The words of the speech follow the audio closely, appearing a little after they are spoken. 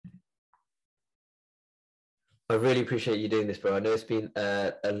I really appreciate you doing this, bro. I know it's been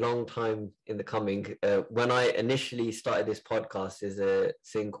a long time in the coming. When I initially started this podcast, there's a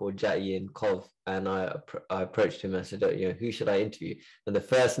thing called Jatty in Cov, and I approached him and I said, who should I interview? And the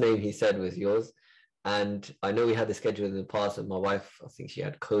first name he said was yours. And I know we had the schedule in the past, and my wife, I think she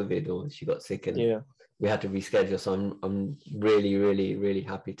had COVID or she got sick, and we had to reschedule. So I'm really, really, really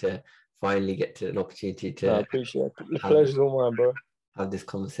happy to finally get to an opportunity to. I appreciate it. The pleasure's all mine, bro. Have this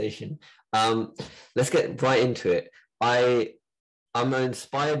conversation. Let's get right into it. I'm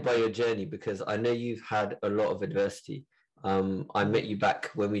inspired by your journey because I know you've had a lot of adversity. I met you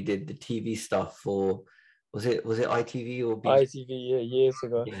back when we did the TV stuff for, was it ITV or ITV? Yeah, years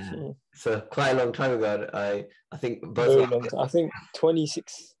ago. Yeah, so quite a long time ago. I think both. Very long time. I think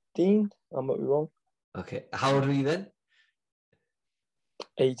 2016. I might be wrong. Okay, how old were you then?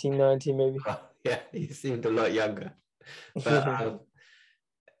 18, 19 maybe. Oh, yeah, you seemed a lot younger. But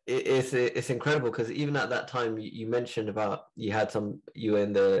it's incredible because even at that time you mentioned about you were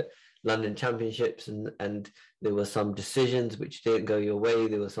in the London Championships and there were some decisions which didn't go your way.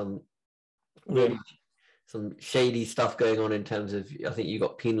 There was some really some shady stuff going on in terms of, I think you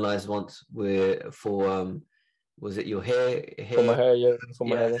got penalized once for was it your hair? For my hair, for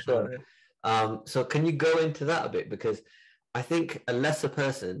my hair, that's right. So can you go into that a bit, because I think a lesser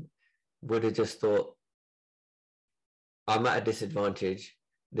person would have just thought, I'm at a disadvantage.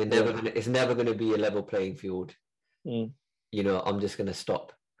 It's never going to be a level playing field. I'm just going to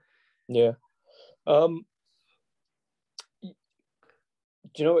stop. Yeah. Do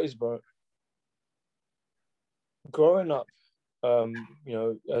you know what it is, bro? Growing up,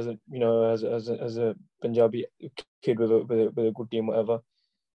 as a Punjabi kid with a good team, whatever,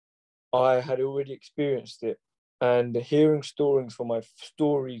 I had already experienced it, and hearing stories from my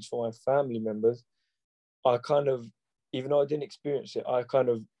family members, I kind of, even though I didn't experience it, I kind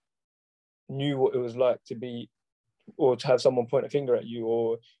of knew what it was like to be, or to have someone point a finger at you,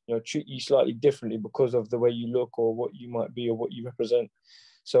 or treat you slightly differently because of the way you look or what you might be or what you represent.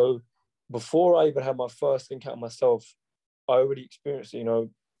 So before I even had my first encounter myself, I already experienced it,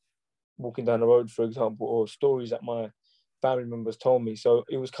 walking down the road, for example, or stories that my family members told me. So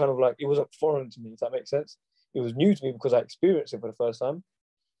it was kind of like, it wasn't foreign to me, if that makes sense. It was new to me because I experienced it for the first time,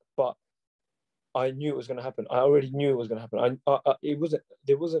 but I knew it was going to happen. I already knew it was going to happen. It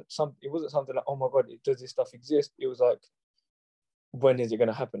wasn't something like, oh my God, does this stuff exist? It was like, when is it going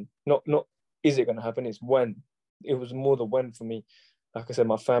to happen? Not is it going to happen? It's when. It was more the when for me. Like I said,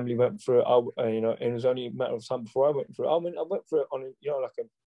 my family went through it. And it was only a matter of time before I went through it. I went through it on like a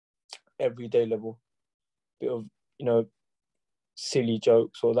everyday level, bit of silly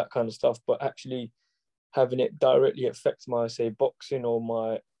jokes or that kind of stuff. But actually having it directly affect my, say, boxing or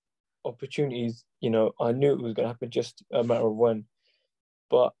my opportunities, I knew it was going to happen, just a matter of when.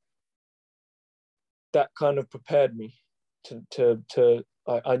 But that kind of prepared me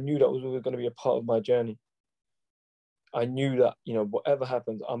I knew that was always going to be a part of my journey. I knew that, whatever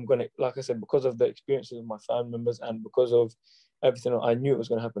happens, I'm going to, like I said, because of the experiences of my family members and because of everything, I knew it was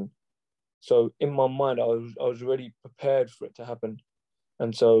going to happen. So in my mind, I was already prepared for it to happen.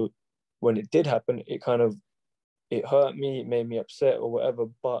 And so when it did happen, it hurt me, it made me upset or whatever,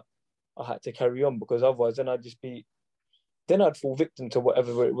 but I had to carry on, because otherwise then I'd fall victim to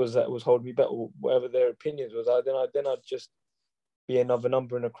whatever it was that was holding me back, or whatever their opinions was. Then I'd just be another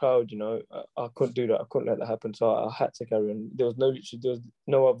number in a crowd. I couldn't do that. I couldn't let that happen. So I had to carry on. There was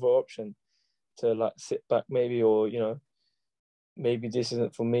no other option to like sit back maybe, or maybe this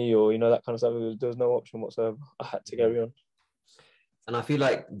isn't for me, or that kind of stuff. There was no option whatsoever. I had to carry on. And I feel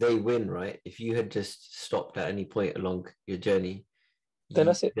like they win, right? If you had just stopped at any point along your journey, then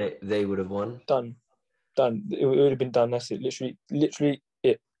that's it. They would have won. Done. It would have been done. That's it. Literally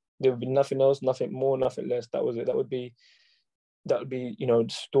it. There would be nothing else, nothing more, nothing less. That was it. That would be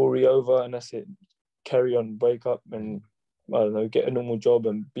story over, and that's it. Carry on, wake up, and I don't know, get a normal job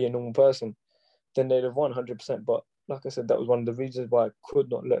and be a normal person. Then they'd have won 100%. But like I said, that was one of the reasons why I could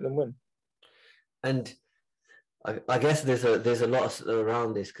not let them win. And I guess there's a lot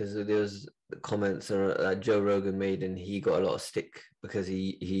around this, because there was comments that Joe Rogan made, and he got a lot of stick because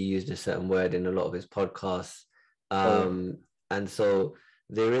he used a certain word in a lot of his podcasts. And so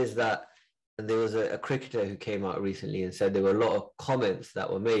there is that. And there was a cricketer who came out recently and said there were a lot of comments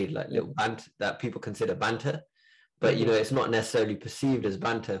that were made, like little banter, that people consider banter, but it's not necessarily perceived as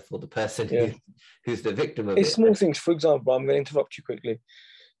banter for the person who's the victim of it. It's small things. For example, I'm going to interrupt you quickly.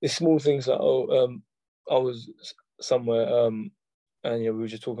 It's small things like, I was somewhere and we were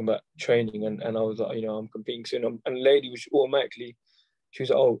just talking about training, and I was like, I'm competing soon, and a lady was automatically, she was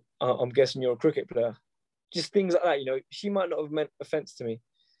like, oh, I'm guessing you're a cricket player. Just things like that. She might not have meant offense to me,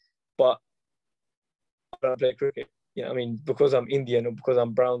 but don't play cricket. You know what I mean? Because I'm Indian or because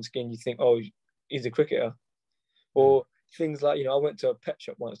I'm brown skinned, you think, oh, he's a cricketer. Or things like, I went to a pet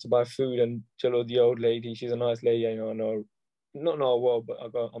shop once to buy food, and the old lady, she's a nice lady, I know, not know her well, but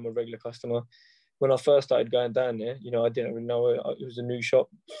I'm a regular customer. When I first started going down there, I didn't really know it. It was a new shop,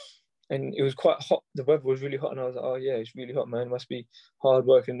 and it was quite hot. The weather was really hot, and I was like, oh yeah, it's really hot, man. It must be hard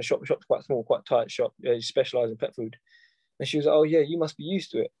working in the shop. The shop's quite small, quite tight shop. Yeah, you specialise in pet food. And she was like, oh yeah, you must be used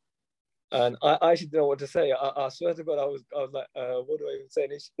to it. And I actually didn't know what to say. I swear to God, I was like, what do I even say?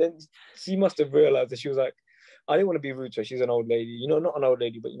 And then she must have realised that she was like, I didn't want to be rude to her. She's an old lady, not an old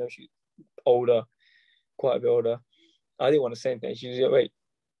lady, but she's older, quite a bit older. I didn't want to say anything. She was like, wait.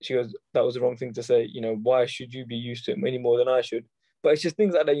 She goes, that was the wrong thing to say. Why should you be used to it any more than I should? But it's just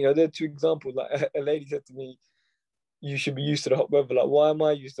things like that. There are two examples. Like a lady said to me, you should be used to the hot weather. Like, why am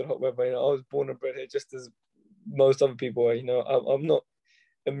I used to the hot weather? I was born and bred here just as most other people are. I'm not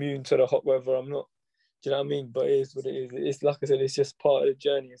immune to the hot weather. I'm not, do you know what I mean? But it is what it is. It's like I said, it's just part of the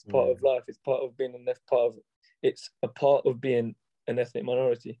journey. It's part of life. It's part of being it's a part of being an ethnic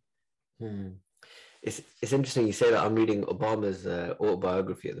minority. It's interesting you say that. I'm reading Obama's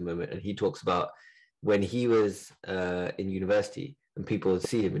autobiography at the moment, and he talks about when he was in university and people would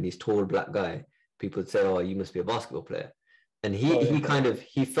see him and he's tall black guy, people would say, oh, you must be a basketball player. And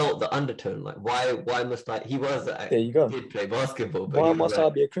he felt the undertone, like why must I, there you go. He did play basketball, but why must I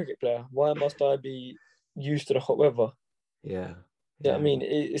be a cricket player? Why must I be used to the hot weather? Yeah. I mean,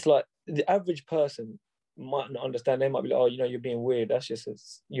 it's like the average person might not understand. They might be like, oh, you're being weird. That's just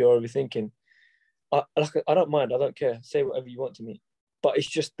you're overthinking. I don't mind. I don't care. Say whatever you want to me. But it's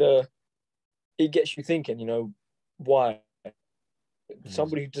just it gets you thinking, why?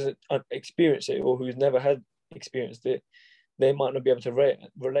 Somebody who doesn't experience it or who's never had experienced it, they might not be able to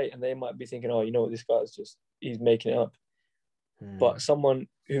relate, and they might be thinking, oh, what, this guy's he's making it up. But someone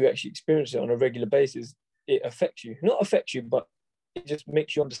who actually experiences it on a regular basis, it affects you. Not affects you, but it just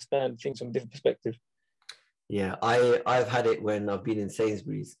makes you understand things from a different perspective. Yeah, I've had it when I've been in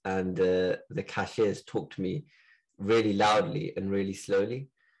Sainsbury's and the cashiers talk to me really loudly and really slowly.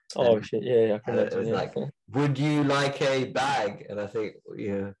 Oh shit! Yeah, I can imagine. It's like, would you like a bag? And I think, we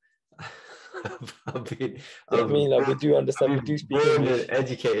do understand. We do speak English. And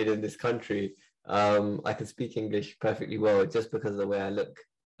educated in this country. I can speak English perfectly well just because of the way I look.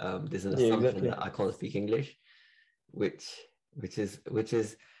 There's an assumption that I can't speak English, which is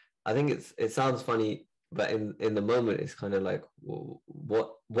I think it sounds funny. But in the moment, it's kind of like, well,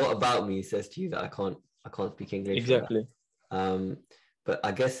 what about me says to you that I can't speak English? Exactly. But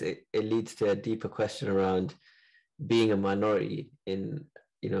I guess it leads to a deeper question around being a minority in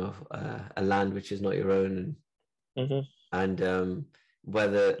a land which is not your own, and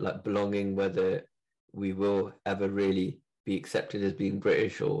whether like belonging, whether we will ever really be accepted as being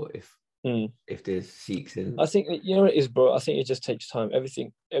British, or if there's Sikhs in. I think it is, bro. I think it just takes time.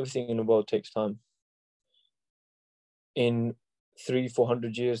 Everything in the world takes time. In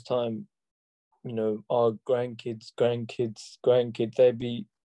 300-400 years' time, our grandkids, they'd be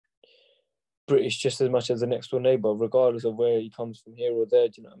British just as much as the next door neighbor, regardless of where he comes from, here or there.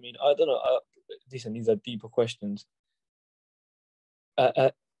 Do you know what I mean? I don't know. These are deeper questions.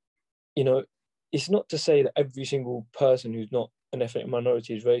 It's not to say that every single person who's not an ethnic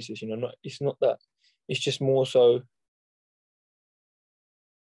minority is racist. It's not that. It's just more so.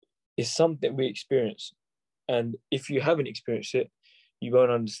 It's something we experience. And if you haven't experienced it, you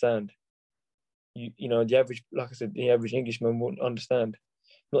won't understand. The average, like I said, the average Englishman won't understand.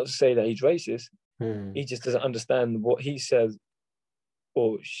 Not to say that he's racist. He just doesn't understand what he says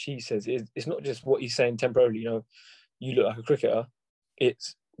or she says. It's not just what he's saying temporarily. You look like a cricketer.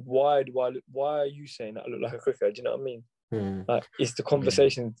 It's why are you saying that I look like a cricketer? Do you know what I mean? Like, it's the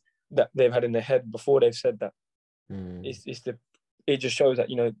conversation that they've had in their head before they've said that. It just shows that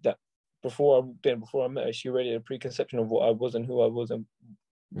that. Before I met her, she already had a preconception of what I was and who I was and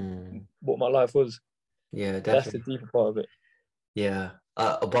what my life was. Yeah, definitely. That's the deeper part of it. Yeah.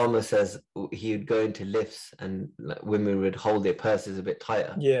 Obama says he would go into lifts and women would hold their purses a bit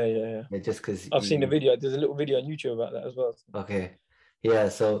tighter. Yeah. Just because I've seen the video. There's a little video on YouTube about that as well. Okay. Yeah.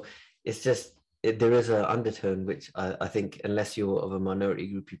 So it's just there is an undertone which I think unless you're of a minority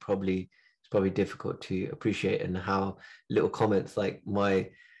group, it's probably difficult to appreciate, and how little comments like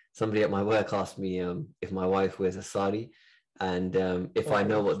somebody at my work asked me if my wife wears a sari, and if I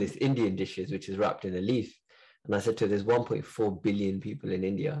know what this Indian dish is, which is wrapped in a leaf. And I said to her, there's 1.4 billion people in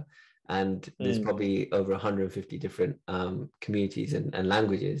India, and there's probably over 150 different communities and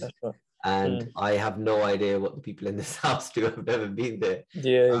languages. That's right. and I have no idea what the people in this house do. I've never been there.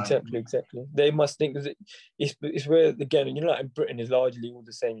 Yeah, exactly. They must think that it's where, again, you know, like in Britain is largely all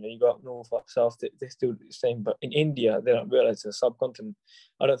the same. You know, you go up north, up south, they're still the same. But in India, they don't realize it's a subcontinent.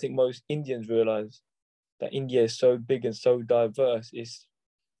 I don't think most Indians realize that India is so big and so diverse. It's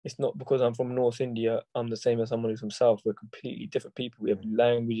not because I'm from North India, I'm the same as someone who's from South. We're completely different people. We have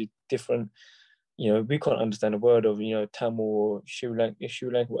languages different. You know, we can't understand a word of, you know, Tamil or Sri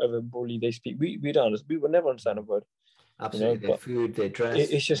Lanka, whatever Boli they speak. We don't understand. We will never understand a word. Absolutely, You know, their but food, their dress.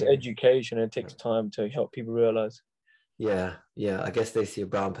 it's just education, and it takes time to help people realize. Yeah, yeah. I guess they see a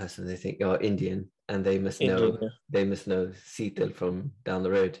brown person, they think, oh, Indian, and Indian, yeah, they must know Seatal from down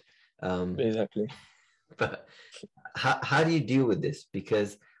the road. exactly. But how do you deal with this?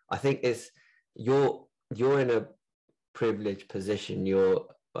 Because I think you're in a privileged position. You're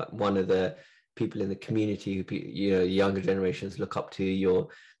one of the people in the community who, you know, younger generations look up to.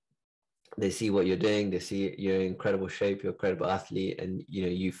 They see what you're doing. They see you're in incredible shape. You're a credible athlete, and you know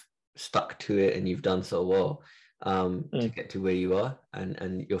you've stuck to it, and you've done so well to get to where you are,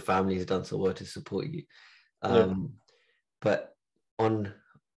 and your family has done so well to support you. Yeah. But on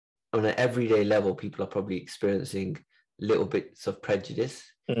an everyday level, people are probably experiencing little bits of prejudice,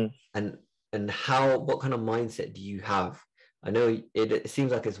 Mm. and what kind of mindset do you have? I know it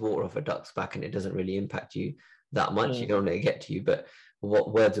seems like it's water off a duck's back, and it doesn't really impact you that much. You don't let it get to you, but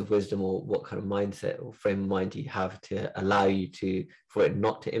what words of wisdom or what kind of mindset or frame of mind do you have to allow you for it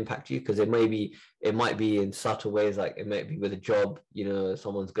not to impact you? Because it might be in subtle ways, like it might be with a job, you know,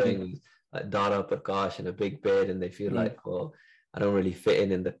 someone's going with like Dara Prakash and a big bed, and they feel like, well, I don't really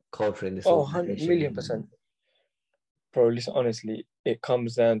fit in the culture in this Oh, 100 million organization. percent. Bro, listen, honestly, it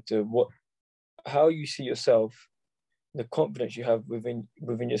comes down to how you see yourself, the confidence you have within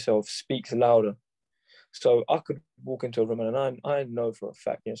yourself speaks louder. So I could walk into a room, and I know for a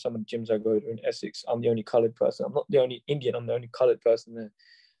fact, you know, some of the gyms I go to in Essex, I'm the only coloured person. I'm not the only Indian, I'm the only coloured person there.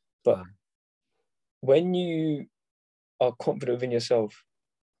 But Wow. when you are confident within yourself,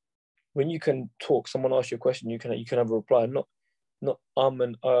 when you can talk, someone asks you a question, you can have a reply, not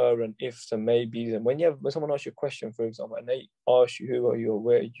and and ifs and maybes. And when someone asks you a question, for example, and they ask you who are you, or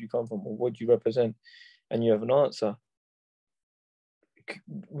where did you come from, or what do you represent, and you have an answer,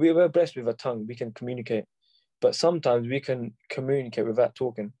 we're blessed with a tongue, we can communicate. But sometimes we can communicate without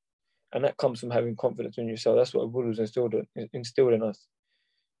talking. And that comes from having confidence in yourself. That's what Guru's instilled in us.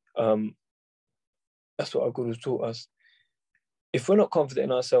 That's what our Guru's taught us. If we're not confident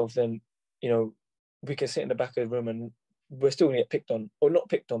in ourselves, then, you know, we can sit in the back of the room and we're still going to get picked on, or not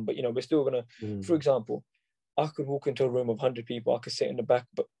picked on, but, you know, we're still going to, for example, I could walk into a room of 100 people, I could sit in the back,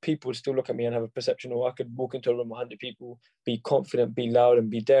 but people would still look at me and have a perception, or I could walk into a room of 100 people, be confident, be loud, and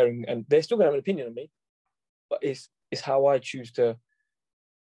be daring, and they're still going to have an opinion on me. But it's how I choose to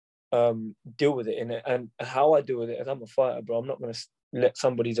deal with it in it, and how I deal with it. As I'm a fighter, bro, I'm not going to let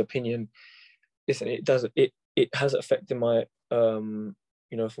somebody's opinion. Listen, it has affected my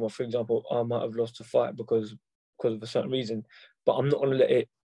you know, for example, I might have lost a fight because of a certain reason, but I'm not going to let it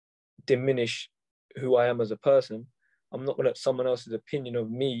diminish who I am as a person. I'm not going to let someone else's opinion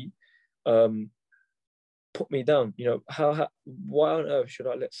of me put me down. You know, why on earth should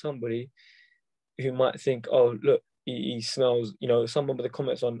I let somebody who might think, oh, look, he smells, you know, some of the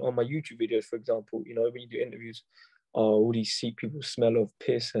comments on my YouTube videos, for example, you know, when you do interviews, oh, all these Sikh people smell of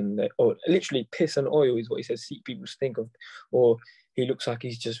piss, or literally piss and oil is what he says Sikh people stink of, or he looks like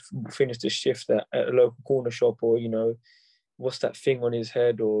he's just finished a shift at a local corner shop, or, you know, what's that thing on his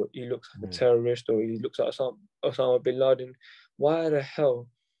head, or he looks like a terrorist, or he looks like Osama bin Laden. Why the hell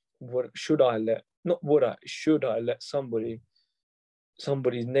should I let somebody's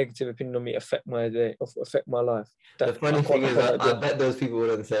negative opinion on me affect my day, affect my life? The funny thing is, I bet those people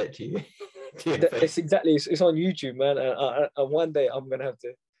wouldn't say it to you. It's on YouTube, man, and one day I'm gonna have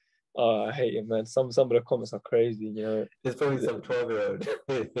to. Oh, I hate it, man. Some of the comments are crazy, you know. There's probably some 12-year-old.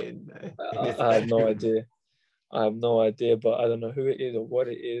 I have no idea. I have no idea, but I don't know who it is or what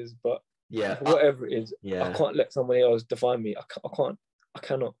it is. But yeah, whatever it is, I can't let somebody else define me. I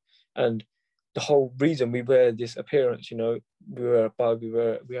cannot. And the whole reason we wear this appearance, you know, we wear a bug,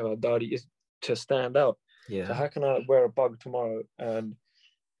 we have a dadi, is to stand out. Yeah. So how can I wear a bug tomorrow and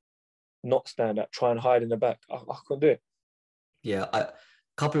not stand out, try and hide in the back? I couldn't do it. Yeah, a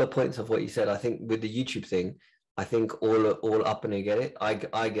couple of points of what you said. I think with the YouTube thing, I think all up and I get it. I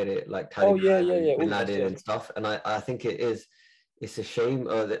get it, like Taliban, Bin Laden and stuff. And I think it's a shame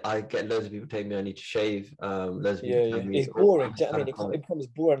that I get loads of people telling me I need to shave. Loads of people telling me it's boring. I mean, it becomes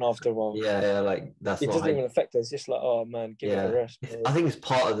boring after a while. Yeah, like that's it doesn't even affect us. It's just like, oh man, give it a rest. I think it's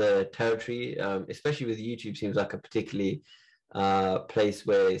part of the territory, especially with YouTube. Seems like a particularly place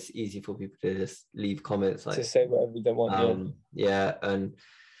where it's easy for people to just leave comments To like, say whatever they want, yeah, and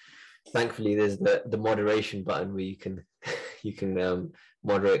thankfully there's the moderation button where you can you can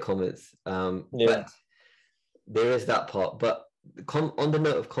moderate comments. But there is that part. But on the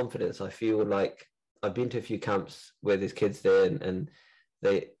note of confidence, I feel like I've been to a few camps where there's kids there, and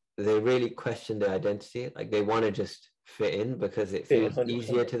they really question their identity. Like they want to just fit in because it feels 100%.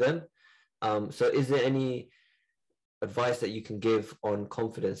 easier to them. So is there any advice that you can give on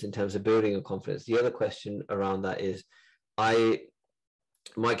confidence in terms of building a confidence? The other question around that is,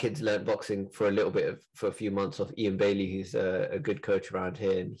 my kids learned boxing for a few months off Ian Bailey, who's a good coach around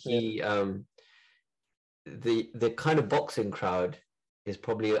here, and he the kind of boxing crowd is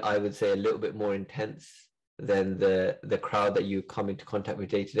probably, I would say, a little bit more intense than the crowd that you come into contact with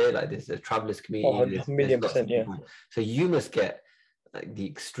day to day. Like there's a travelers community, there's lots of people. So you must get like the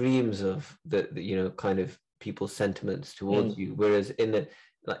extremes of the kind of people's sentiments towards you. Whereas in the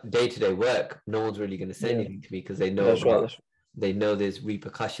like day-to-day work, no one's really going to say anything to me because they know they know there's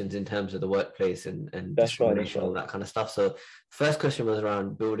repercussions in terms of the workplace and discrimination, all that kind of stuff. So first question was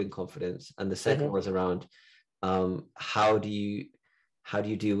around building confidence, and the second was around how do you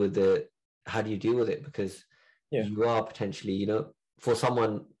deal with it, because you are potentially, for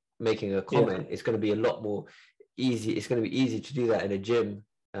someone making a comment, it's going to be a lot more easy. It's going to be easy to do that in a gym,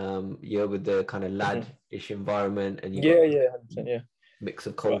 with the kind of lad-ish environment, and you got 100%, mix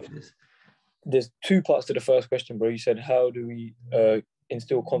of cultures. There's two parts to the first question, bro. You said, how do we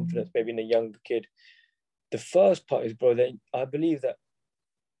instill confidence maybe in a younger kid? The first part is, bro, that I believe that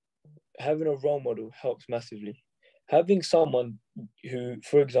having a role model helps massively. Having someone who,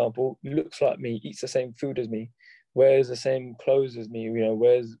 for example, looks like me, eats the same food as me, wears the same clothes as me,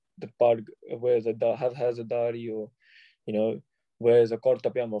 wears has a dari, or, wears a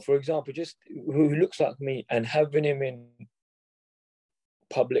kurta pajama, for example, just who looks like me, and having him in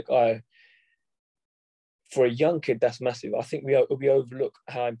public eye, for a young kid, that's massive. I think we overlook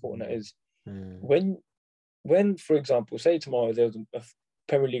how important that is. When, for example, say tomorrow there was a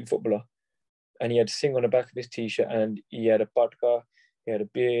Premier League footballer, and he had to sing on the back of his t-shirt, and he had a patka, he had a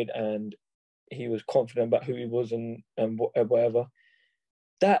beard, and he was confident about who he was and whatever.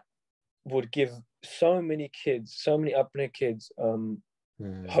 That would give so many upbringing kids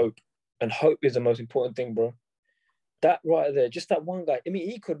hope. And hope is the most important thing, bro. That right there, just that one guy. I mean,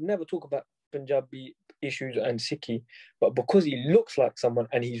 he could never talk about Punjabi issues and Sikhi, but because he looks like someone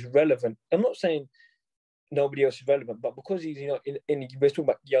and he's relevant, I'm not saying nobody else is relevant, but because he's, we're talking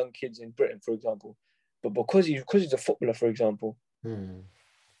about young kids in Britain, for example, but because he's a footballer, for example,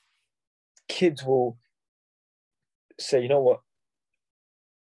 kids will say, you know what,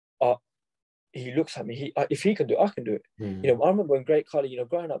 he looks at me. If he can do it, I can do it. I remember in Great Khali,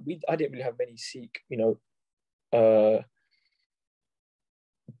 growing up, I didn't really have many Sikh,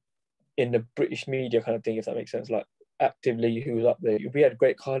 in the British media kind of thing, if that makes sense, like actively who was up there. We had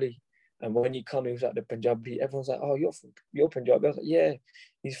Great Khali, and when he come, he was like the Punjabi. Everyone's like, "Oh, you're Punjabi." I was like, "Yeah,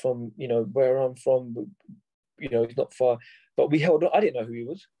 he's from where I'm from, but, he's not far." But we held on. I didn't know who he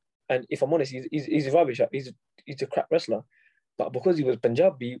was, and if I'm honest, he's rubbish. He's a crap wrestler, but because he was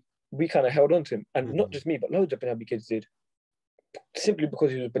Punjabi, we kind of held on to him, and not just me, but loads of Punjabi kids did, simply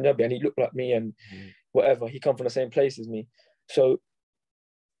because he was Punjabi and he looked like me and whatever. He come from the same place as me, so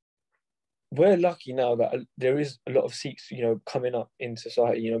we're lucky now that there is a lot of Sikhs, coming up in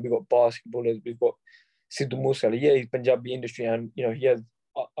society. We've got basketballers, we've got Sidhu Moosewala. Yeah, he's Punjabi industry, and he has.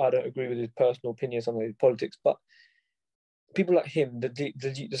 I don't agree with his personal opinions on his politics, but people like him, the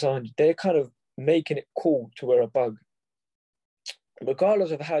Dosanjh, they're kind of making it cool to wear a bug,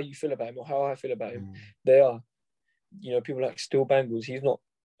 regardless of how you feel about him or how I feel about him. They are, people like Still Bangles. He's not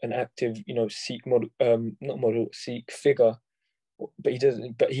an active, Sikh model, not model, Sikh figure. But he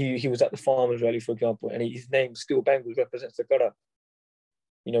doesn't. But he was at the farmers rally, for example, and his name Still Bangles represents the Gada.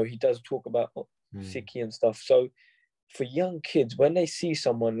 He does talk about Sikhi and stuff. So for young kids, when they see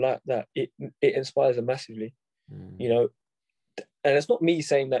someone like that, it inspires them massively. And it's not me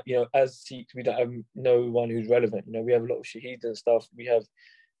saying that as Sikhs we don't have no one who's relevant. We have a lot of shaheeds and stuff. We have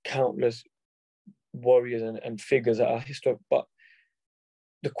countless warriors and figures that are historic. But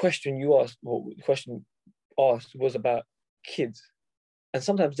the question you asked, was about kids, and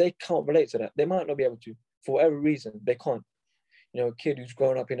sometimes they can't relate to that. They might not be able to, for whatever reason, they can't. A kid who's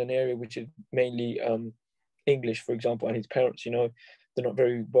grown up in an area which is mainly English, for example, and his parents, they're not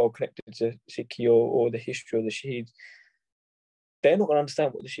very well connected to Sikhi or the history of the Shaheeds. They're not going to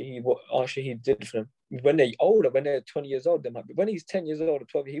understand what our Shaheed did for them. When they're older, when they're 20 years old, they might be. When he's 10 years old or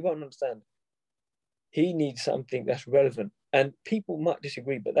 12, he won't understand. He needs something that's relevant. And people might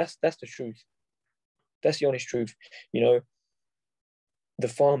disagree, but that's the truth. That's the honest truth. the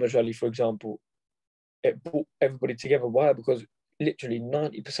farmers rally, for example, it brought everybody together. Why? Because literally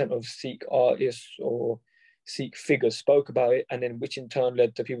 90% of Sikh artists or Sikh figures spoke about it, and then which in turn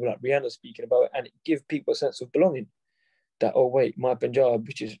led to people like Rihanna speaking about it, and it give people a sense of belonging. That, oh wait, my Punjab,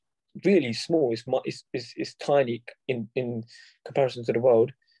 which is really small, it's tiny in comparison to the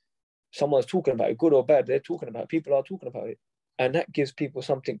world. Someone's talking about it, good or bad, they're talking about it. People are talking about it, and that gives people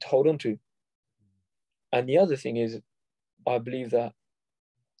something to hold on to. And the other thing is, I believe that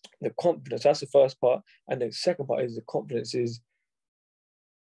the confidence, that's the first part, and the second part is the confidence is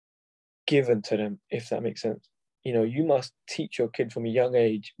given to them, if that makes sense. You know, you must teach your kid from a young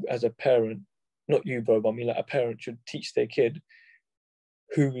age as a parent, not you, bro, but I mean, like, a parent should teach their kid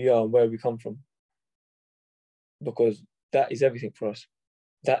who we are and where we come from, because that is everything for us.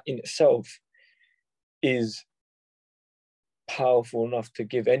 That in itself is powerful enough to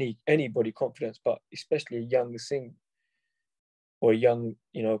give anybody confidence, but especially a young Singh or a young,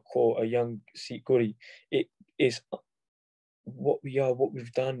 you know, core, a young Sikh Guri. It is what we are, what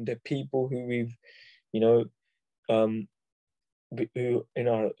we've done, the people who we've, you know, who in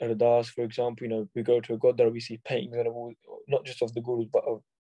our Ardas, for example, you know, we go to a Gurdwara, we see paintings on the wall, not just of the Gurus, but of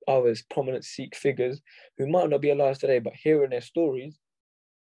others, prominent Sikh figures who might not be alive today, but hearing their stories,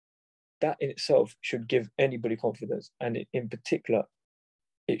 that in itself should give anybody confidence. And in particular,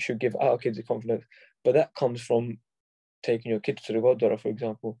 it should give our kids a confidence. But that comes from taking your kids to the Gurdwara, for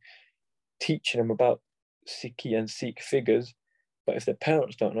example, teaching them about Sikhi and Sikh figures. But if the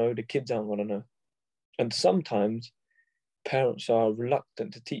parents don't know, the kids aren't going to know. And sometimes parents are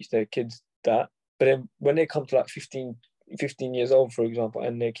reluctant to teach their kids that. But then when they come to like 15 years old, for example,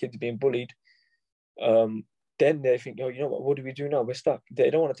 and their kids being bullied, then they think, oh, you know what do we do now? We're stuck.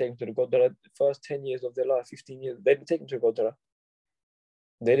 They don't want to take them to the Gurdwara. The first 10 years of their life, 15 years, they didn't take them to the Gurdwara.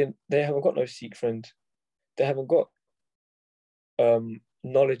 They haven't got no Sikh friends. They haven't got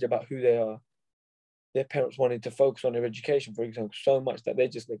knowledge about who they are. Their parents wanted to focus on their education, for example, so much that they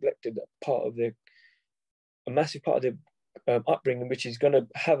just neglected a massive part of their upbringing, which is going to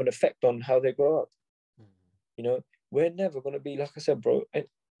have an effect on how they grow up. You know, we're never going to be, like I said, bro, and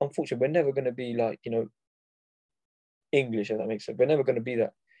unfortunately, we're never going to be like, you know, English, if that makes sense. We're never going to be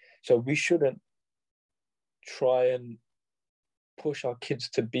that. So we shouldn't try and push our kids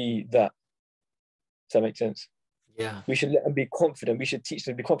to be that. Does that make sense? Yeah. We should let them be confident. We should teach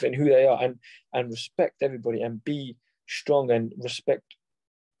them to be confident in who they are and respect everybody and be strong and respect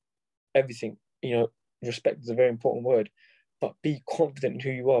everything. You know, respect is a very important word, but be confident in who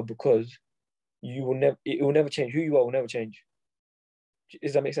you are, because it will never change. Who you are will never change.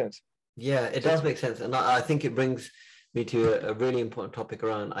 Does that make sense? Yeah, it does make sense. And I think it brings me to a really important topic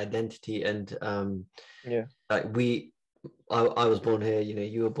around identity. And yeah, like I was born here, you know,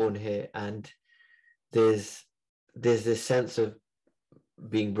 you were born here, and there's this sense of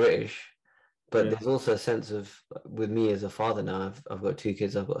being British, but there's also a sense of, with me as a father now, I've got two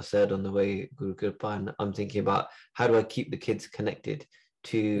kids, I've got a third on the way, Guru Kripa, and I'm thinking about how do I keep the kids connected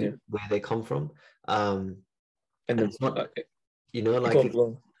to where they come from. And it's not, you know, like,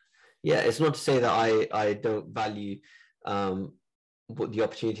 it's not to say that I don't value what the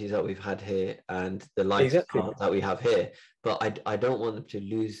opportunities that we've had here and the lifestyle that we have here, but I don't want them to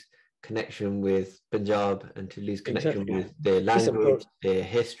lose connection with Punjab and to lose connection with their language, their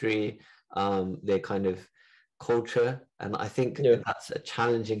history, their kind of culture. And I think that's a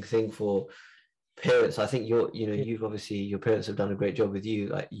challenging thing for parents. I think you've obviously, your parents have done a great job with you.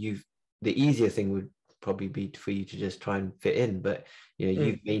 Like, the easier thing would probably be for you to just try and fit in, but you know,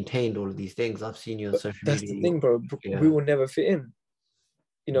 you've maintained all of these things. I've seen you on social media. That's the thing, bro. We will never fit in.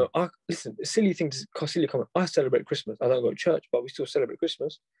 You know, listen, silly thing to silly comment. I celebrate Christmas. I don't go to church, but we still celebrate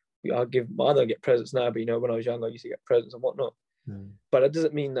Christmas. I don't get presents now, but you know, when I was young, I used to get presents and whatnot. But that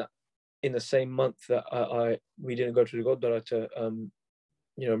doesn't mean that in the same month that we didn't go to the Gurdwara to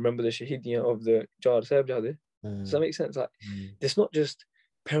you know, remember the Shahidiyan of the Jar Sahibzade. Does that make sense? Like, it's not just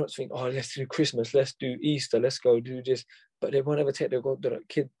parents think, oh, let's do Christmas, let's do Easter, let's go do this, but they won't ever take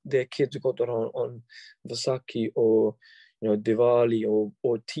their kids to Gurdwara on Vaisakhi or, you know, Diwali,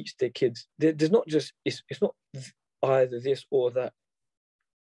 or teach their kids. There's not just, it's not either this or that.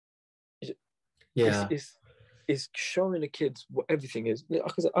 It's showing the kids what everything is.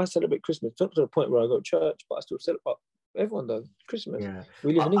 Because I celebrate Christmas, not to the point where I go to church, but I still celebrate. Everyone does Christmas.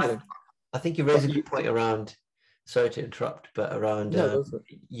 We live in England. I think you raise a good point around, sorry to interrupt, but around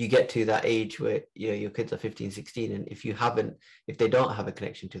you get to that age where, you know, your kids are 15, 16, and if they don't have a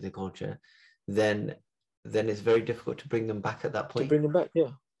connection to the culture, then it's very difficult to bring them back at that point. To bring them back,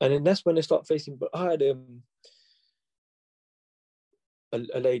 and then that's when they start facing. But I had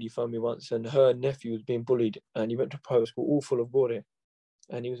a lady phone me once, and her nephew was being bullied, and he went to private school, all full of Bore.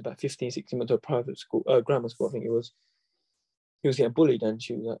 and he was about 15, 16, went to a private school, grammar school, I think it was. He was getting bullied, and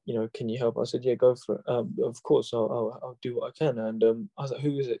she was like, you know, can you help? I said, yeah, go for it. Of course, I'll do what I can. And I was like,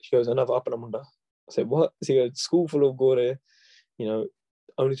 who is it? She goes, another Upper Munda. I said, what? She goes, school full of Gore, you know,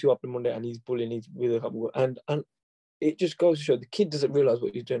 only 2 Upper Munda, and he's bullying, he's with a couple. And it just goes to show the kid doesn't realize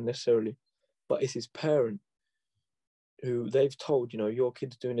what he's doing necessarily, but it's his parent who they've told, you know, your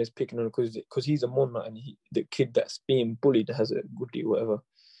kid's doing this, picking on because he's a monna, and the kid that's being bullied has a goodie, whatever.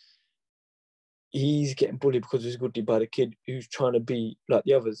 He's getting bullied because he's goodie by the kid who's trying to be like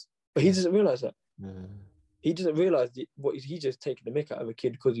the others, but he doesn't realize that. He doesn't realize what he's just taking the mick out of a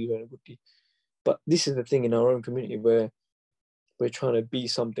kid because he's wearing a goodie. But this is the thing in our own community where we're trying to be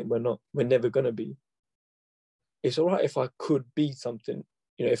something we're not. We're never gonna be. It's all right if I could be something,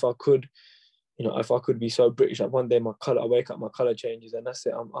 you know, if I could be so British that one day I wake up, my color changes, and that's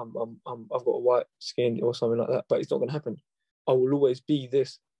it. I've got a white skin or something like that. But it's not gonna happen. I will always be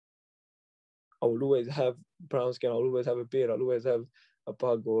this. I will always have brown skin. I'll always have a beard. I'll always have a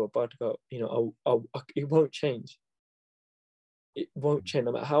bug or a buttercup. You know, it won't change. It won't change.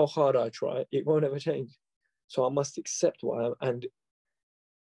 No matter how hard I try, it won't ever change. So I must accept what I am.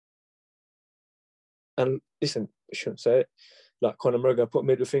 And listen, I shouldn't say it. Like Conor McGregor, put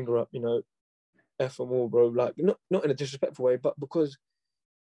middle finger up, you know, F them all, bro. Like, not in a disrespectful way, but because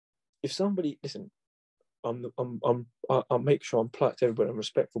if somebody, listen, I'll make sure I'm polite to everybody and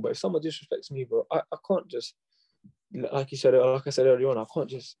respectful. But if someone disrespects me, bro, I can't just, like I said earlier on, I can't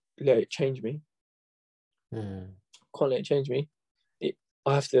just let it change me. Can't let it change me.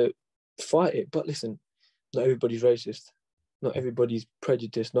 I have to fight it. But listen, not everybody's racist. Not everybody's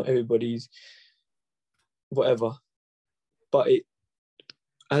prejudiced. Not everybody's whatever. But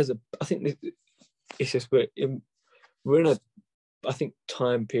I think it's just we're in a, I think,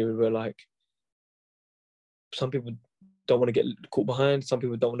 time period where like some people don't want to get caught behind. Some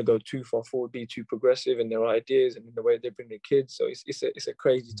people don't want to go too far forward, be too progressive in their ideas and in the way they bring their kids. So it's a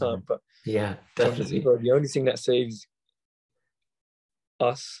crazy time. But yeah, definitely. Honestly, bro, the only thing that saves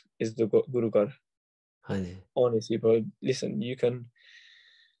us is the Guru God. Honestly, bro, listen, you can,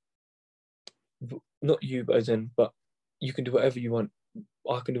 not you, but you can do whatever you want.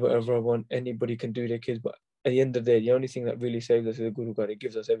 I can do whatever I want. Anybody can do their kids, but at the end of the day, the only thing that really saves us is the Guru God. It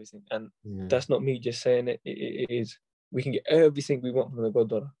gives us everything, and that's not me just saying it. It is. We can get everything we want from the God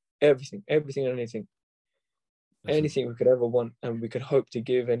daughter. Everything, and anything. Anything we could ever want, and we could hope to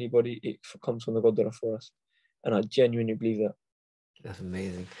give anybody, it comes from the God daughter for us. And I genuinely believe that. That's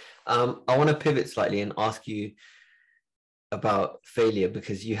amazing. I want to pivot slightly and ask you about failure,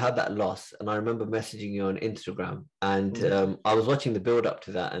 because you had that loss, and I remember messaging you on Instagram, and I was watching the build up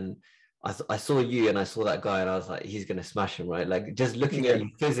to that, and I saw you and I saw that guy, and I was like, he's gonna smash him, right? Like, just looking at you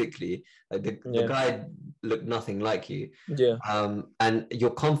physically, like the guy looked nothing like you. And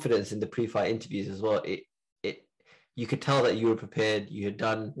your confidence in the pre-fight interviews as well, it you could tell that you were prepared. You had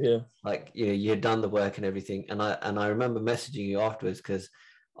done like, you know, you had done the work and everything. And I remember messaging you afterwards, because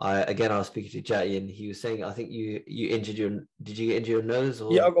I was speaking to Jatty, and he was saying, I think you injured did you injure your nose?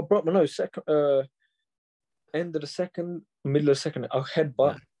 Or? Yeah, I broke my nose end of the second, middle of the second, I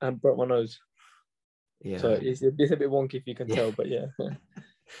headbutt and broke my nose. Yeah. So it's a bit wonky if you can tell, but yeah.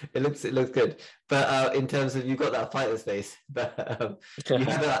 It looks good. But in terms of, you got that fighter's face, but you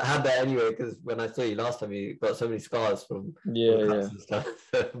had that anyway, because when I saw you last time, you got so many scars from cuts and stuff.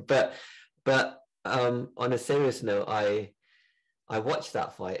 but on a serious note, I watched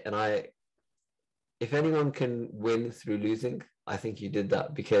that fight, and if anyone can win through losing, I think you did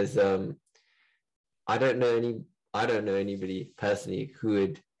that, because I don't know anybody personally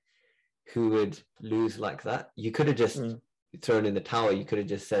who would lose like that. You could have just thrown in the towel. You could have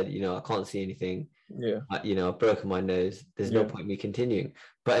just said, you know, I can't see anything. You know, I've broken my nose. There's no point in me continuing.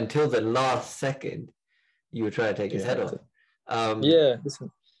 But until the last second, you were trying to take his head off.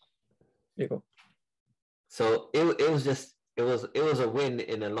 Listen. So it was a win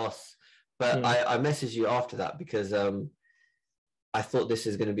in a loss. But I messaged you after that, because I thought this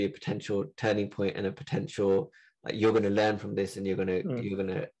is going to be a potential turning point, and a potential, like, you're going to learn from this, and you're going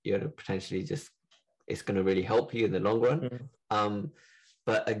to potentially just, it's going to really help you in the long run.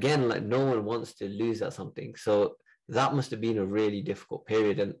 But again, like, no one wants to lose at something. So that must have been a really difficult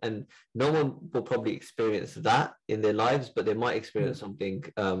period, and no one will probably experience that in their lives, but they might experience something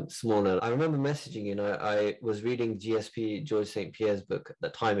smaller. I remember messaging you, I was reading GSP, George St. Pierre's book at the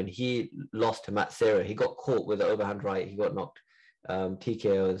time, and he lost to Matt Serra. He got caught with an overhand right. He got knocked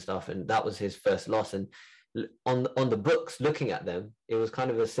TKO and stuff, and that was his first loss. And on the books, looking at them, it was kind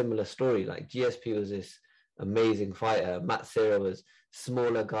of a similar story. Like, GSP was this amazing fighter. Matt Serra was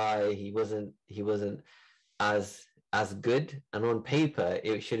smaller guy. He wasn't as as good, and on paper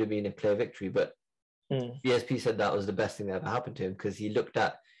it should have been a clear victory. But BSP said that was the best thing that ever happened to him, because he looked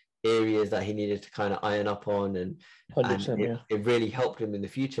at areas that he needed to kind of iron up on, and 100%, yeah. it really helped him in the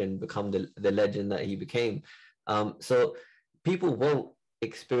future and become the legend that he became. So people won't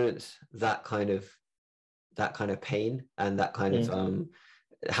experience that kind of pain and that kind of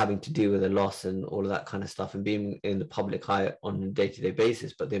having to deal with a loss and all of that kind of stuff and being in the public eye on a day-to-day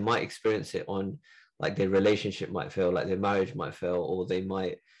basis, but they might experience it on, like, their relationship might fail, like their marriage might fail, or they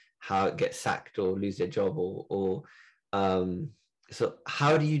might get sacked or lose their job, or so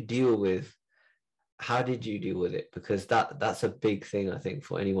how did you deal with it? Because that's a big thing, I think,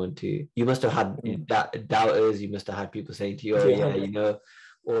 for anyone to. You must have had doubters, you must have had people saying to you, oh yeah, you know,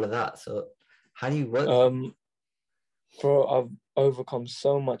 all of that. So how do you work? Bro, I've overcome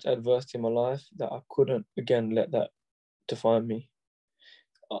so much adversity in my life that I couldn't again let that define me.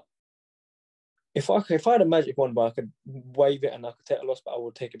 If I had a magic wand, but I could wave it and I could take a loss, but I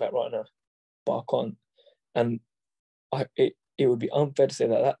would take it back right now. But I can't. And it would be unfair to say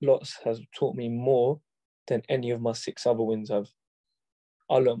that loss has taught me more than any of my 6 other wins have.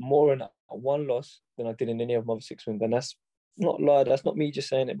 I learned more in that one loss than I did in any of my other 6 wins. And that's not lie. That's not me just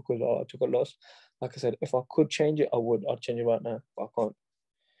saying it because I took a loss. Like I said, if I could change it, I would. I'd change it right now, but I can't.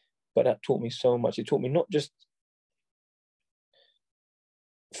 But that taught me so much. It taught me not just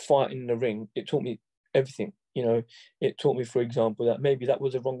fighting in the ring. It taught me everything. You know, it taught me, for example, that maybe that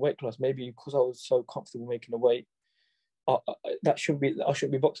was the wrong weight class. Maybe because I was so comfortable making the weight, I shouldn't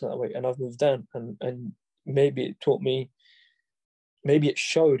be boxing that weight, and I've moved down. And maybe it taught me. Maybe it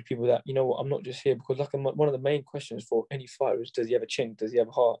showed people that, you know what, I'm not just here because, like, one of the main questions for any fighter is, does he have a chin? Does he have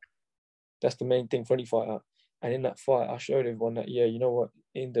a heart? That's the main thing for any fighter. And in that fight, I showed everyone that, yeah, you know what,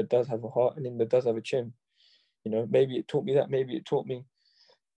 Inder does have a heart and Inder does have a chin. You know, maybe it taught me that. Maybe it taught me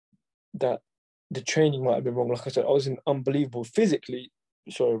that the training might have been wrong. Like I said, I was in unbelievable physically,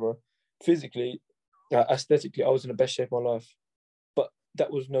 aesthetically, I was in the best shape of my life. But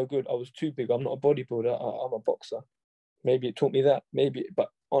that was no good. I was too big. I'm not a bodybuilder. I'm a boxer. Maybe it taught me that. But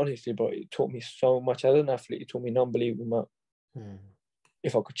honestly, bro, it taught me so much. As an athlete, it taught me an unbelievable amount.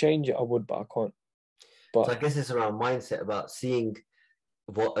 If I could change it, I would, but I can't. But so I guess it's around mindset, about seeing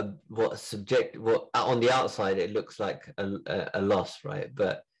what on the outside it looks like a loss, right?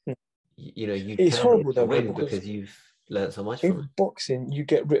 But you know, you it's turn horrible it to though, bro, win because you've learned so much from it. In boxing, you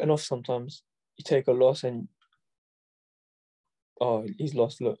get written off sometimes. You take a loss and he's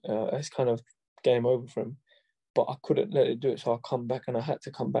lost. Look, it's kind of game over for him. But I couldn't let it do it, so I come back, and I had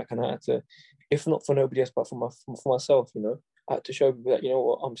to come back, and I had to, if not for nobody else, but for myself, you know, I had to show people that, you know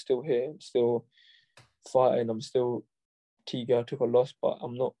what, I'm still here, I'm still fighting, I'm still Tiga. I took a loss, but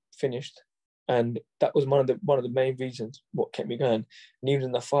I'm not finished, and that was one of the main reasons what kept me going. And even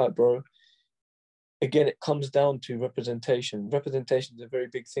in the fight, bro, again, it comes down to representation. Representation is a very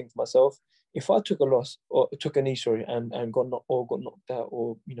big thing for myself. If I took a loss or took a knee, sorry, and got knocked out,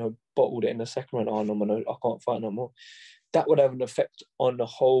 or, you know, bottled it in the second round, oh no, I can't fight no more, that would have an effect on the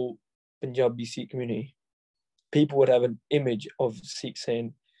whole Punjabi Sikh community. People would have an image of Sikhs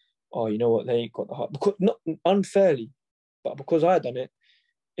saying, oh, you know what, they ain't got the heart. Because, not unfairly, but because I had done it,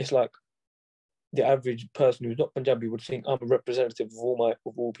 it's like the average person who's not Punjabi would think I'm a representative of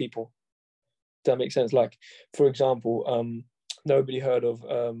all people. Does that make sense? Like, for example, nobody heard of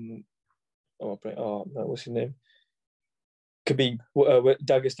what's his name? Khabib,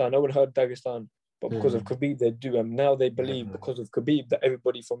 Dagestan. No one heard Dagestan, but because of Khabib, they do. And now they believe because of Khabib that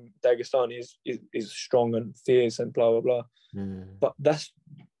everybody from Dagestan is strong and fierce and blah blah blah. But that's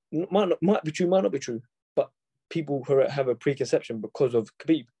might be true, might not be true. But people who have a preconception because of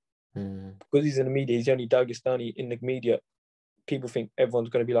Khabib, because he's in the media, he's the only Dagestani in the media. People think everyone's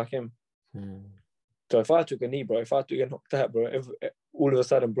going to be like him. So if I took a knee, bro, if I took a knocked out, bro, all of a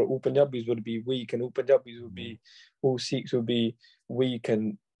sudden, bro, all Punjabis would be weak, and all Sikhs would be weak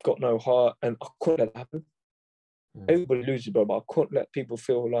and got no heart, and I couldn't let that happen. Everybody loses, bro, but I couldn't let people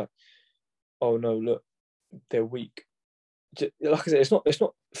feel like, oh no, look, they're weak. Like I said, it's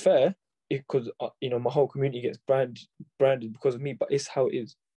not fair because you know, my whole community gets branded because of me, but it's how it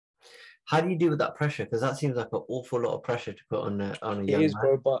is. How do you deal with that pressure? Because that seems like an awful lot of pressure to put on a young man. It is, man.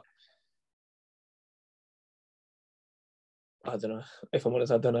 bro, but I don't know. If I'm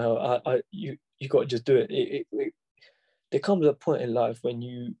honest, I don't know how. You got to just do it. There comes a point in life when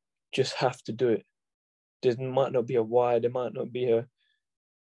you just have to do it. There might not be a why. There might not be a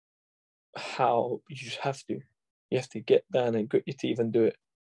how. You just have to. You have to get down and grit your teeth and do it.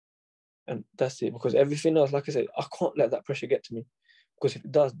 And that's it. Because everything else, like I said, I can't let that pressure get to me. Because if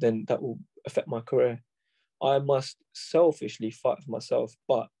it does, then that will affect my career. I must selfishly fight for myself,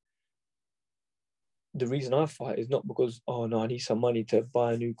 but the reason I fight is not because, oh no, I need some money to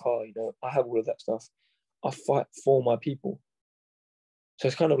buy a new car. You know, I have all of that stuff. I fight for my people. So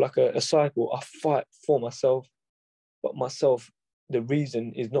it's kind of like a cycle. I fight for myself, but myself, the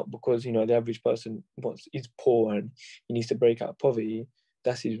reason is not because, you know, the average person is poor and he needs to break out of poverty.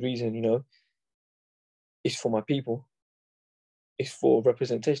 That's his reason, you know. It's for my people. It's for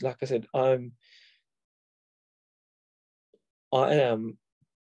representation. Like I said, I am,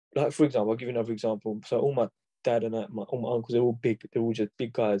 like, for example, I'll give you another example. So all my dad and all my uncles, they're all big. They're all just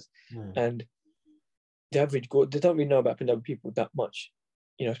big guys. And the average, they don't really know about Punjabi people that much,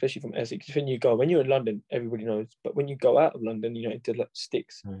 you know, especially from Essex. When you're in London, everybody knows. But when you go out of London, you know, into like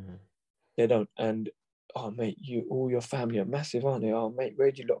sticks, they don't. And, oh, mate, all your family are massive, aren't they? Oh, mate,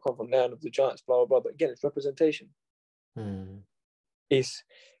 where do you lot come from? Land of the Giants, blah, blah, blah. But again, it's representation.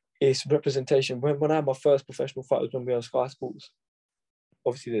 It's representation. When I had my first professional fight was when we were on Sky Sports.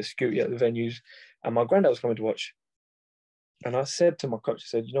 Obviously, there's security at the venues, and my granddad was coming to watch. And I said to my coach, I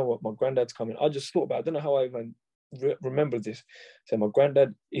said, you know what, my granddad's coming. I just thought about it. I don't know how I even remember this. I said, my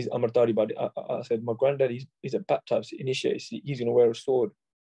granddad is Amardari Badi. I said, my granddad is a baptized initiate. He's going to wear a sword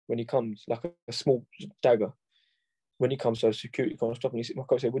when he comes, like a small dagger. When he comes, so security can't stop him. My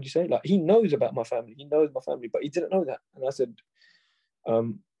coach said, what'd you say? Like, he knows about my family. He knows my family, but he didn't know that. And I said,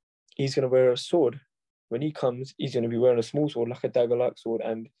 he's going to wear a sword. When he comes, he's going to be wearing a small sword, like a dagger-like sword,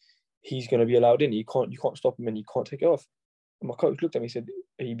 and he's going to be allowed in. You can't stop him, and you can't take it off. And my coach looked at me and said,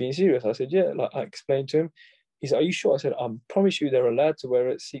 are you being serious? I said, yeah. Like, I explained to him. He said, are you sure? I said, I promise you they're allowed to wear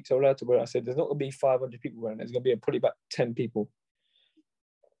it. Sikhs are allowed to wear it. I said, there's not going to be 500 people wearing it. There's going to be probably about 10 people.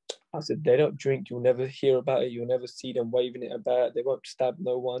 I said, they don't drink. You'll never hear about it. You'll never see them waving it about. They won't stab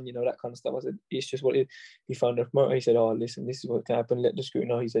no one, you know, that kind of stuff. I said, it's just what it is. He found a promoter. He said, oh, listen, this is what can happen. Let the screw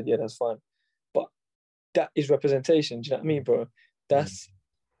know. He said, yeah, that's fine. But that is representation. Do you know what I mean, bro? That's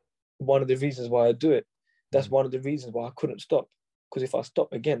one of the reasons why I do it. That's one of the reasons why I couldn't stop. Because if I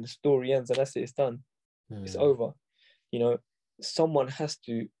stop again, the story ends and that's it. It's done. It's over. You know, someone has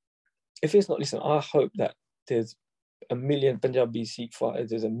to. If it's not, listen, I hope that there's a million Punjabi Sikh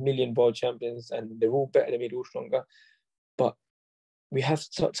fighters, there's a million world champions, and they're all better than me, they're all stronger. But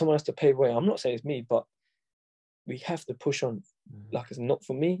someone has to pave the way. I'm not saying it's me, but we have to push on. Like, it's not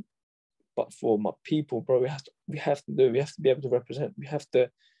for me, but for my people, bro. We have to do it. We have to be able to represent. We have to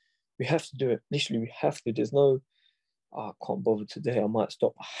do it. Literally, we have to. There's no, I can't bother today, I might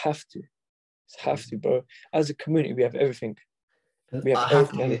stop. I have to. Have to, bro. As a community, we have everything. We have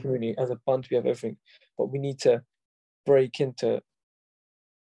everything as a community. As a bunch, we have everything. But we need to break into,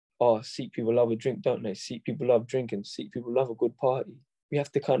 Sikh people love a drink, don't they? Sikh people love drinking. Sikh people love a good party. We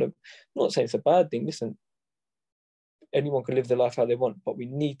have to kind of, I'm not saying it's a bad thing. Listen, anyone can live their life how they want, but we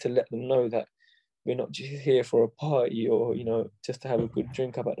need to let them know that we're not just here for a party or, you know, just to have a good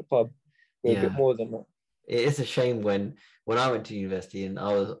drink up at the pub. We're a bit more than that. It is a shame when I went to university and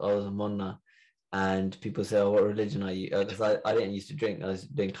I was a Monna, and people say, oh, what religion are you? Because I didn't used to drink. I was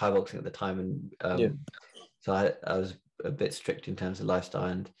doing Thai boxing at the time, and so I was a bit strict in terms of lifestyle.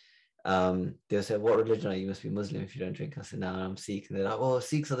 And they'll say, what religion are you? You must be Muslim if you don't drink. I said, no, I'm Sikh. And they're like, oh,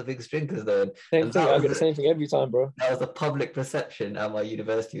 Sikhs are the biggest drinkers though. Same thing. I get the same thing every time, bro. That was the public perception at my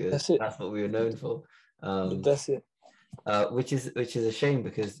university. That's what we were known for. That's it. Which is a shame,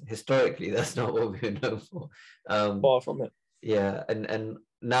 because historically that's not what we were known for. Far from it. Yeah, and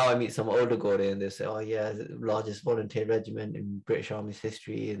now I meet some older Gorde and they say, oh yeah, the largest volunteer regiment in British Army's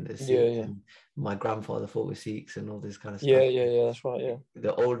history, and and my grandfather fought with Sikhs and all this kind of stuff. Yeah, that's right. Yeah,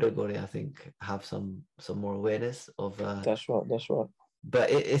 the older Gorde, I think, have some more awareness of. That's right. But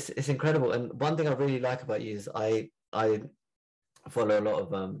it's incredible, and one thing I really like about you is I follow a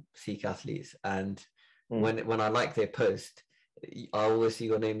lot of Sikh athletes, and when I like their post, I always see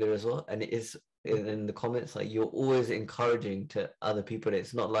your name there as well, and it is in the comments, like, you're always encouraging to other people.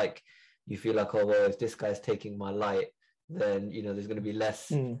 It's not like you feel like, oh well, if this guy's taking my light, then, you know, there's going to be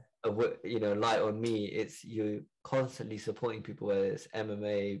less of, you know, light on me. It's you constantly supporting people, whether it's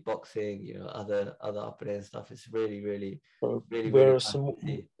MMA, boxing, you know, other up and down stuff. It's really Bro, really we're a small,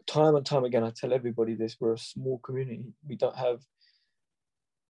 time and time again I tell everybody this, we're a small community. We don't have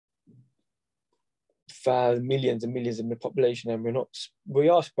millions and millions in the population, and we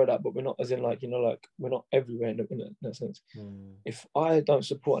are spread out, but we're not, as in, like, you know, like, we're not everywhere in that sense. If I don't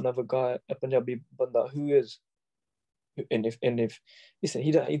support another guy, a Punjabi banda, who is? And if listen,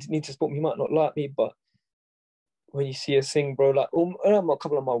 he needs to support me. He might not like me, but when you see us sing, bro, like, a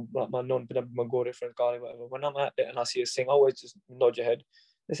couple of my non-Punjabi, my Gorde friends, Gali, whatever, when I'm out there and I see us sing, I always just nod your head.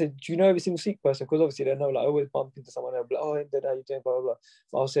 They said, do you know every single Sikh person? Because obviously they know, like, I always bump into someone else, like, oh, Inder, how you doing, blah, blah, blah.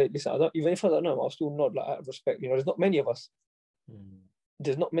 But I'll say, listen, even if I don't know, I'll still nod, like, out of respect. You know, there's not many of us.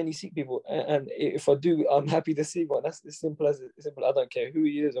 there's not many Sikh people, and if I do, I'm happy to see one. That's as simple as simple. I don't care who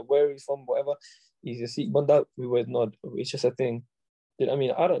he is or where he's from, whatever. He's a Sikh banda. We would not. It's just a thing. You know what I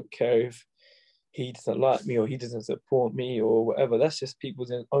mean? I don't care if he doesn't like me or he doesn't support me or whatever. That's just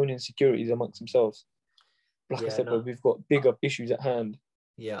people's own insecurities amongst themselves. Like I Yeah, said, but no, we've got bigger issues at hand.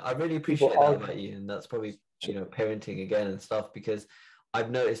 yeah, I really People appreciate that argue. about you, and that's probably, you know, parenting again and stuff, because I've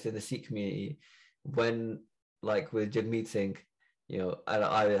noticed in the Sikh community when, like with Jagmeet Singh, you know,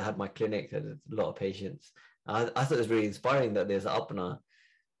 I had my clinic, had a lot of patients. I thought it was really inspiring that there's an Apna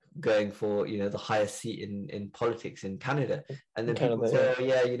going for, you know, the highest seat in politics in Canada, and In then people Canada, say, oh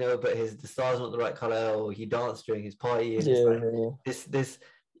yeah, you know, but the star's not the right color, or he danced during his party, and yeah, it's like yeah, yeah.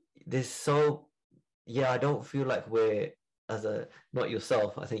 this so, yeah, I don't feel like we're, as a, not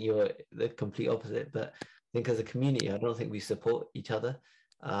yourself, I think you're the complete opposite, but I think as a community, I don't think we support each other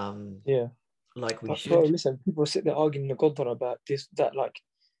Yeah. like we But bro, should. listen, people sit there arguing the God about this, that. Like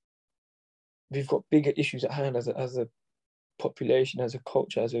we've got bigger issues at hand as a population, as a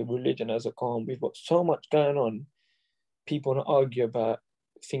culture, as a religion, as a calm. We've got so much going on. People want to argue about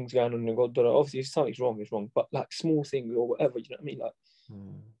things going on in God. Obviously, if something's wrong, it's wrong. But like small things or whatever, you know what I mean? Like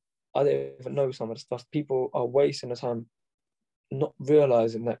I don't even know some of the stuff. People are wasting the time not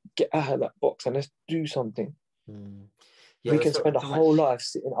realizing that. Get out of that box and let's do something. Yeah, We there's can spend a so whole much. life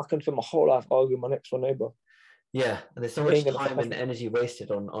sitting. I can spend my whole life arguing with my next door neighbor. Yeah, and there's so We much ain't gonna time fuck and energy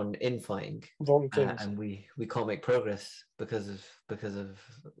wasted on infighting, wrong things. and we can't make progress because of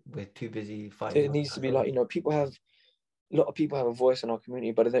we're too busy fighting It among needs to be like, ourselves. people have a lot of people have a voice in our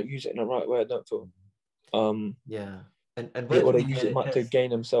community, but they don't use it in the right way. I don't feel. Yeah, and Yeah, working or they with the use it might to NHS. gain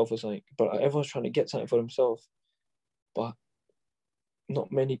themselves or something. But like, everyone's trying to get something for themselves. But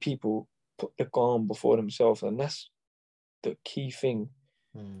not many people put the calm before themselves, and that's the key thing.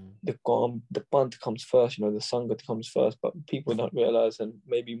 The calm, the band comes first. You know, the sangat comes first, but people don't realize, and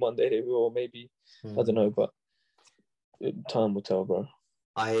maybe one day they will, or maybe I don't know. But time will tell, bro.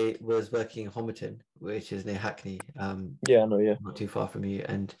 I was working in Homerton, which is near Hackney, Yeah, I know. Yeah, not too far from you,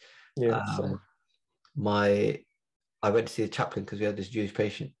 and yeah, fair. um, my I went to see a chaplain because we had this Jewish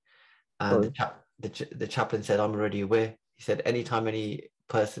patient, and Oh, the chaplain said, "I'm already aware." He said, "Anytime any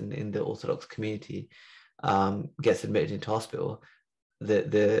person in the Orthodox community gets admitted into hospital,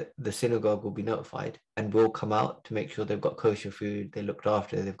 the synagogue will be notified and will come out to make sure they've got kosher food, they're looked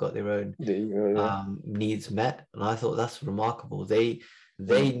after, they've got their own there you go. Yeah. needs met." And I thought that's remarkable. They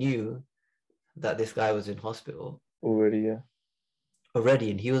Mm. knew that this guy was in hospital Already, yeah.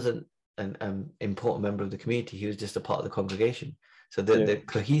 already, and he wasn't an important member of the community. He was just a part of the congregation. So Yeah. the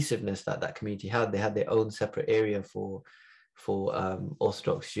cohesiveness that that community had, they had their own separate area for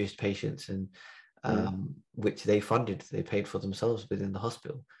Orthodox Jewish patients, and Mm. which they funded, they paid for themselves within the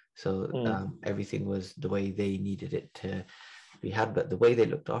hospital. So Mm. everything was the way they needed it to be had. But the way they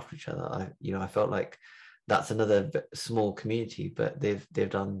looked after each other, I felt like that's another small community, but they've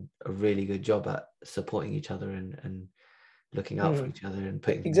done a really good job at supporting each other and looking out for Mm. each other and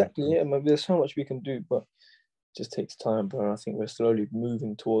putting things in Exactly, place. yeah, man. There's so much we can do, but it just takes time, bro. I think we're slowly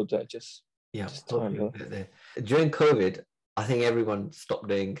moving towards that. Yeah, Just time, hopefully we'll bro. get there. During COVID, I think everyone stopped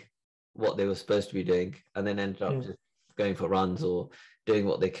doing what they were supposed to be doing and then ended up Mm. just going for runs or doing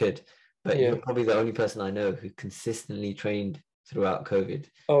what they could. But Yeah. you're probably the only person I know who consistently trained throughout COVID.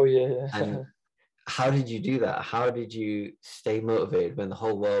 Oh yeah, And yeah. how did you do that? How did you stay motivated when the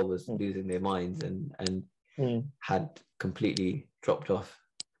whole world was Mm. losing their minds and Mm. had completely dropped off?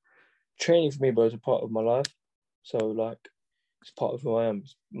 Training for me, bro, is a part of my life. So like, it's part of who I am.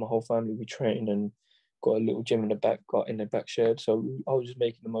 My whole family we train and got a little gym in the back, got in the back shed. So I was just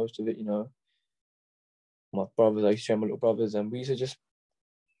making the most of it, you know. My brothers, I used to train my little brothers, and we used to just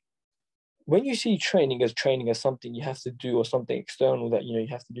when you see training as something you have to do or something external that you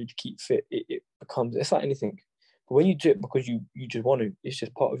have to do to keep fit, it becomes it's like anything. But when you do it because you just want to, it's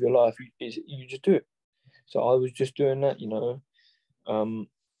just part of your life. You just do it. So I was just doing that, you know. Um,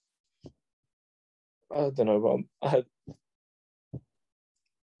 I don't know, but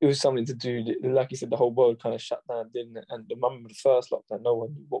it was something to do. Like you said, the whole world kind of shut down, didn't it? And I remember the first lockdown, no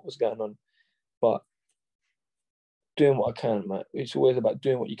one knew what was going on. But doing what I can, man. It's always about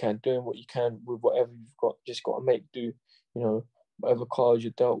doing what you can with whatever you've got. Just got to make do, you know, whatever cards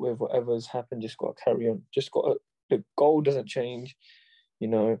you dealt with, whatever's happened, just got to carry on. The goal doesn't change, you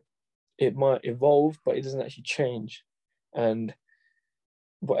know, it might evolve, but it doesn't actually change. And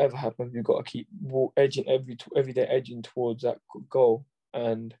whatever happens, we've got to keep edging every day, edging towards that goal.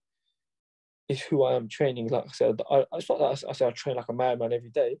 And it's who I am training. Like I said, it's not that I say I train like a madman every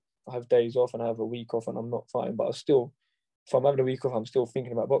day. I have days off and I have a week off and I'm not fighting, but I still, if I'm having a week off, I'm still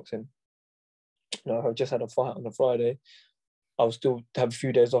thinking about boxing. You know, I've just had a fight on a Friday. I'll still have a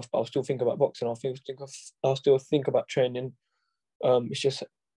few days off, but I'll still think about boxing. I'll still think about training. It's just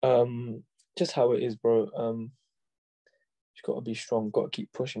how it is, bro. Just got to be strong. Got to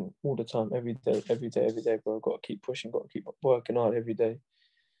keep pushing all the time, every day, bro. Got to keep pushing. Got to keep working hard every day.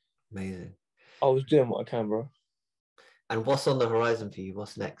 Amazing. I was doing what I can, bro. And what's on the horizon for you?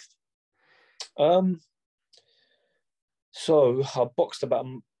 What's next? So I boxed about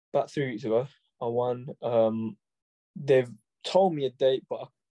 3 weeks ago. I won. They've told me a date, but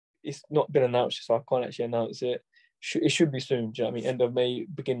it's not been announced, so I can't actually announce it. It should be soon. Do you know what I mean? End of May,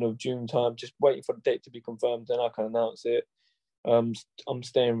 beginning of June time. Just waiting for the date to be confirmed, then I can announce it. I'm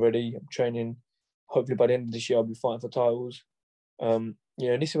staying ready. I'm training. Hopefully by the end of this year, I'll be fighting for titles.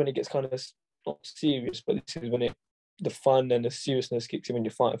 This is when it gets kind of not serious, but this is when the fun and the seriousness kicks in when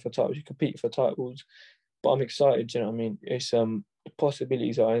you're fighting for titles. You compete for titles, but I'm excited. Do you know what I mean? It's the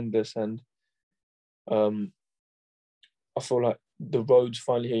possibilities are endless, and I feel like the road's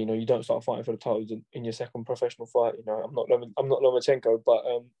finally here. You don't start fighting for the titles in your second professional fight. I'm not Lomachenko, but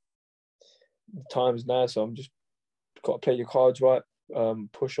the time's now, so I'm just got to play your cards right,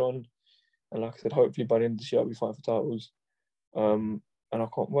 push on, and like I said, hopefully by the end of this year I'll be fighting for titles, and I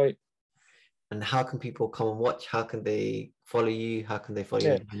can't wait. And how can people come and watch? How can they follow you? How can they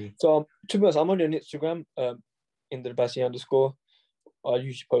follow you? So to be honest, I'm only on Instagram, Inder Bassi _. I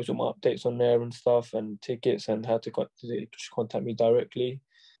usually post all my updates on there and stuff, and tickets, and how to contact me directly.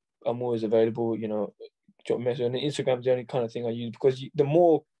 I'm always available. Drop a message. And Instagram's the only kind of thing I use, because the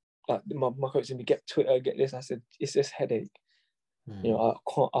more like my coach said, get Twitter, get this. I said it's this headache. I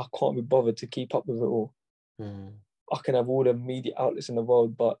can't be bothered to keep up with it all. I can have all the media outlets in the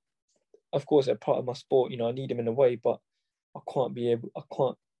world, but of course they're part of my sport. I need them in a way, but I'm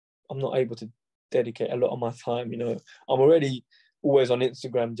not able to dedicate a lot of my time. I'm already always on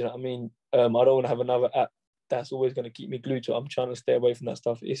Instagram. Do you know what I mean? I don't want to have another app that's always going to keep me glued to it. I'm trying to stay away from that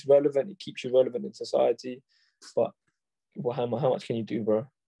stuff. It's relevant. It keeps you relevant in society, but how much can you do, bro?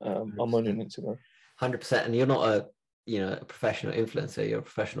 I'm on Instagram. 100%. And you're not a professional influencer. You're a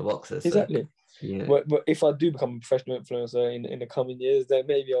professional boxer. So, exactly. But if I do become a professional influencer in the coming years, then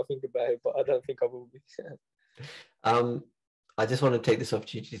maybe I'll think about it. But I don't think I will be. I just want to take this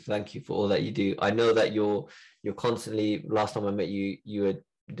opportunity to thank you for all that you do. I know that you're constantly. Last time I met you, you were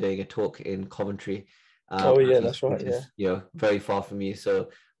doing a talk in Coventry. That's right. Very far from you. So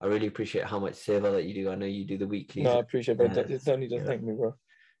I really appreciate how much seva that you do. I know you do the weeklies. No, I appreciate it, but don't need to thank me, bro.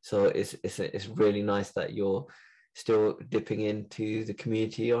 So it's really nice that you're still dipping into the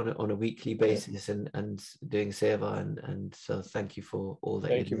community on a weekly basis and doing seva, and so thank you for all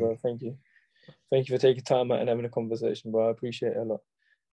that you do. Thank you, bro. Thank you for taking time out and having a conversation, bro. I appreciate it a lot.